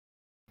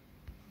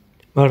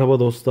Merhaba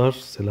dostlar,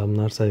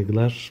 selamlar,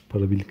 saygılar.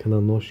 Para Bil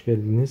kanalına hoş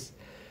geldiniz.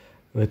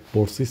 Evet,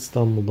 Borsa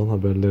İstanbul'dan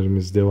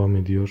haberlerimiz devam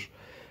ediyor.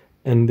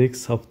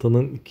 Endeks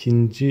haftanın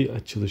ikinci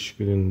açılış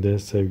gününde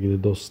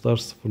sevgili dostlar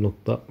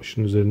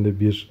 0.60'ın üzerinde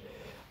bir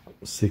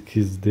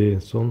 8'de en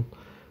son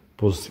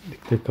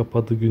pozitiflikle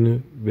kapadı günü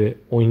ve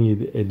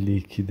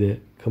 17.52'de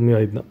kamu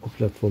aydınlatma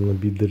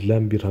platformuna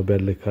bildirilen bir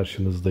haberle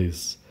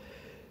karşınızdayız.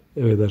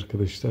 Evet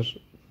arkadaşlar,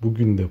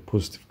 bugün de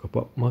pozitif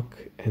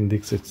kapatmak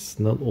endeks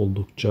açısından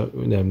oldukça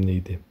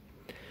önemliydi.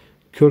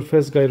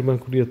 Körfez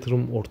Gayrimenkul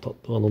Yatırım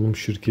Ortaklığı Anonim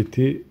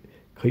Şirketi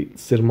kayıtlı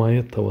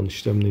sermaye tavan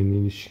işlemlerine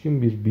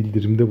ilişkin bir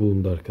bildirimde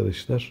bulundu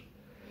arkadaşlar.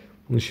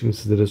 Bunu şimdi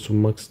sizlere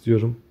sunmak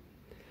istiyorum.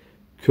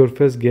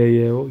 Körfez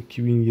GYO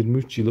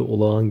 2023 yılı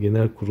olağan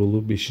genel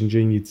kurulu 5.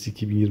 ayın 7'si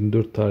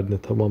 2024 tarihinde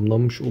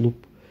tamamlanmış olup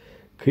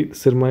kayıtlı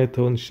sermaye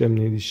tavan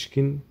işlemlerine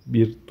ilişkin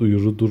bir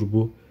duyurudur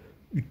bu.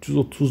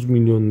 330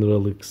 milyon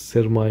liralık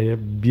sermaye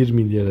 1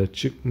 milyara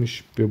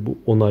çıkmış ve bu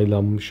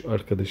onaylanmış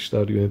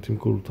arkadaşlar. Yönetim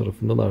kurulu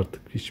tarafından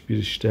artık hiçbir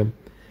işlem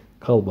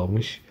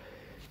kalmamış.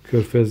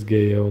 Körfez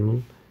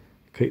GYO'nun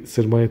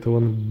sermaye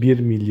tavanı 1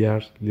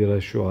 milyar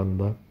lira şu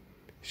anda.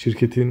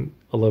 Şirketin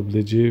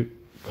alabileceği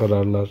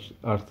kararlar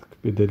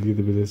artık bedelli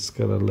de bedelsiz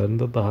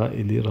kararlarında daha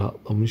eli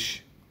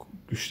rahatlamış,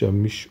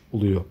 güçlenmiş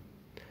oluyor.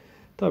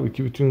 Tabii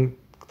ki bütün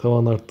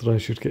tavan arttıran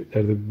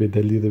şirketlerde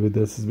bedelli de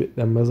bedelsiz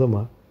beklenmez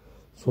ama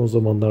son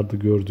zamanlarda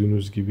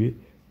gördüğünüz gibi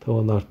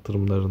tavan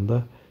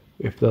arttırımlarında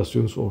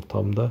enflasyonist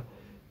ortamda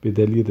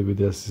bedelli ya da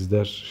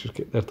bedelsizler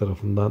şirketler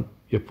tarafından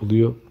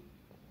yapılıyor.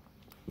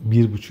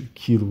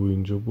 1,5-2 yıl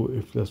boyunca bu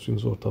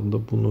enflasyonist ortamda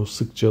bunu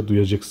sıkça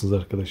duyacaksınız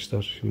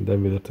arkadaşlar.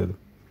 Şimdiden belirtelim.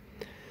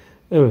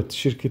 Evet,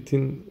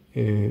 şirketin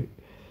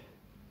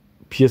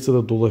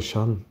piyasada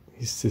dolaşan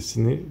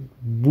hissesini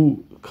bu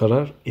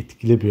karar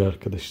etkilemiyor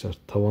arkadaşlar.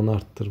 Tavan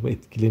arttırma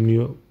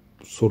etkilemiyor.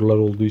 Sorular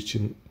olduğu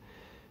için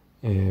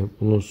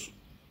bunu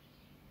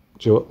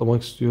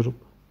cevaplamak istiyorum.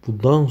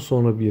 Bundan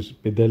sonra bir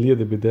bedelli ya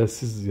da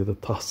bedelsiz ya da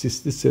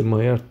tahsisli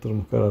sermaye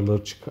arttırma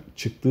kararları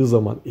çıktığı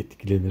zaman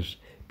etkilenir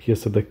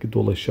piyasadaki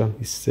dolaşan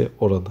hisse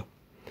oranı.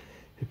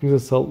 Hepinize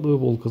sağlıklı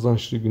ve bol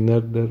kazançlı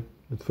günler dilerim.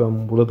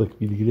 Lütfen buradaki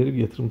bilgileri bir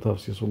yatırım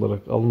tavsiyesi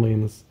olarak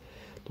almayınız.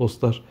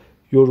 Dostlar,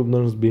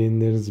 yorumlarınız,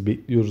 beğenilerinizi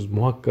bekliyoruz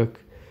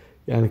muhakkak.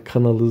 Yani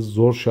kanalı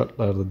zor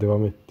şartlarda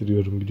devam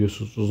ettiriyorum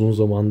biliyorsunuz uzun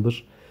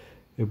zamandır.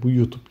 Bu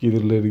YouTube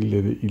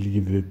gelirleriyle de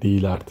ilgili de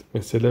değil artık.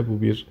 Mesela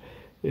bu bir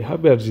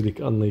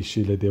habercilik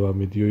anlayışıyla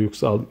devam ediyor.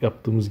 Yoksa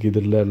yaptığımız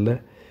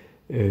gelirlerle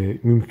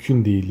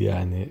mümkün değil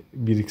yani.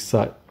 1-2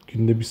 saat,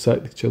 günde 1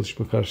 saatlik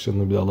çalışma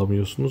karşılığını bile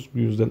alamıyorsunuz. Bu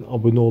yüzden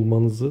abone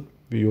olmanızı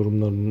ve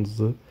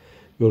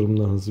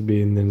yorumlarınızı,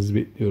 beğenilerinizi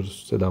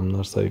bekliyoruz.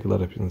 Selamlar,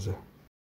 saygılar hepinize.